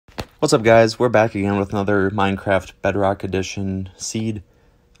What's up, guys? We're back again with another Minecraft Bedrock Edition seed.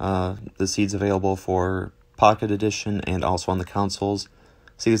 The seed's available for Pocket Edition and also on the consoles.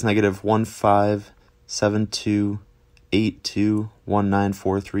 Seed is negative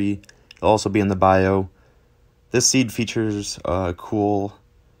 1572821943. It'll also be in the bio. This seed features a cool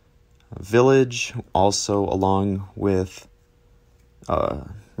village, also along with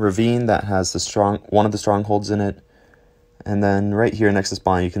a ravine that has one of the strongholds in it. And then right here next to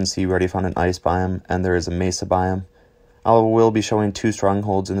spawn, you can see we already found an ice biome, and there is a Mesa biome. I will be showing 2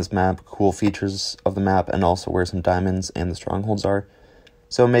 strongholds in this map, cool features of the map, and also where some diamonds and the strongholds are.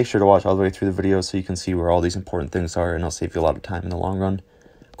 So make sure to watch all the way through the video so you can see where all these important things are, and it'll save you a lot of time in the long run.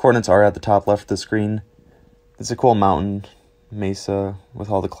 Coordinates are at the top left of the screen. It's a cool mountain, Mesa, with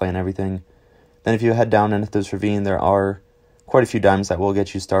all the clay and everything. Then if you head down into this ravine, there are quite a few diamonds that will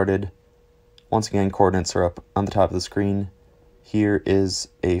get you started. Once again, coordinates are up on the top of the screen. Here is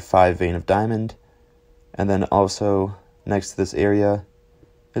a 5 vein of diamond. And then also, next to this area,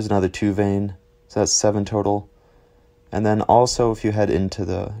 there's another 2 vein. So that's 7 total. And then also, if you head into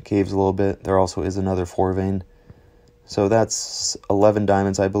the caves a little bit, there also is another 4 vein. So that's 11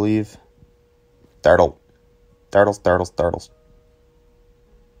 diamonds, I believe. Dartles.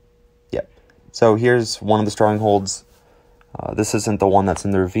 Yep. So here's one of the strongholds. This isn't the one that's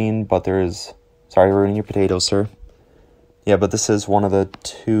in the ravine, but there is... Sorry, ruining your potatoes, sir. Yeah, but this is one of the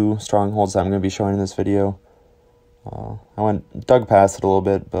 2 strongholds that I'm going to be showing in this video. I dug past it a little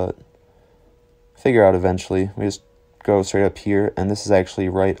bit, but figure out eventually. We just go straight up here, and this is actually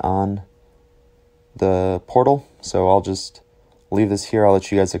right on the portal. So I'll just leave this here. I'll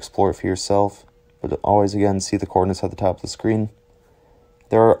let you guys explore it for yourself. But always, again, see the coordinates at the top of the screen.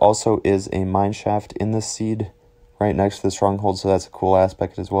 There also is a mine shaft in this seed right next to the stronghold, so that's a cool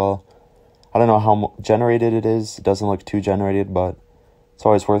aspect as well. I don't know how generated it is. It doesn't look too generated, but it's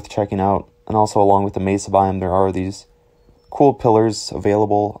always worth checking out. And also, along with the Mesa biome, there are these cool pillars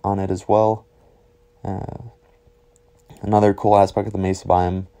available on it as well. Another cool aspect of the Mesa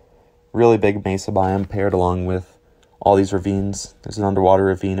biome, really big Mesa biome paired along with all these ravines. There's an underwater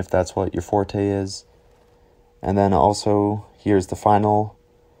ravine if that's what your forte is. And then also, here's the final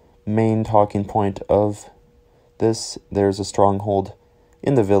main talking point of this. There's a stronghold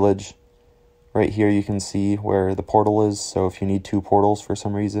in the village. Right here you can see where the portal is, so if you need 2 portals for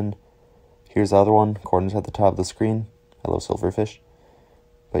some reason, here's the other one, coordinates at the top of the screen. Hello, silverfish.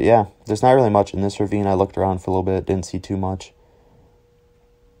 But yeah, there's not really much in this ravine. I looked around for a little bit, didn't see too much.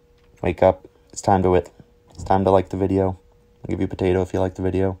 Wake up, it's time to it. It's time to like the video. I'll give you a potato if you like the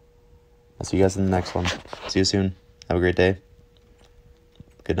video. I'll see you guys in the next one. See you soon. Have a great day.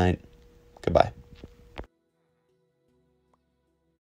 Good night. Goodbye.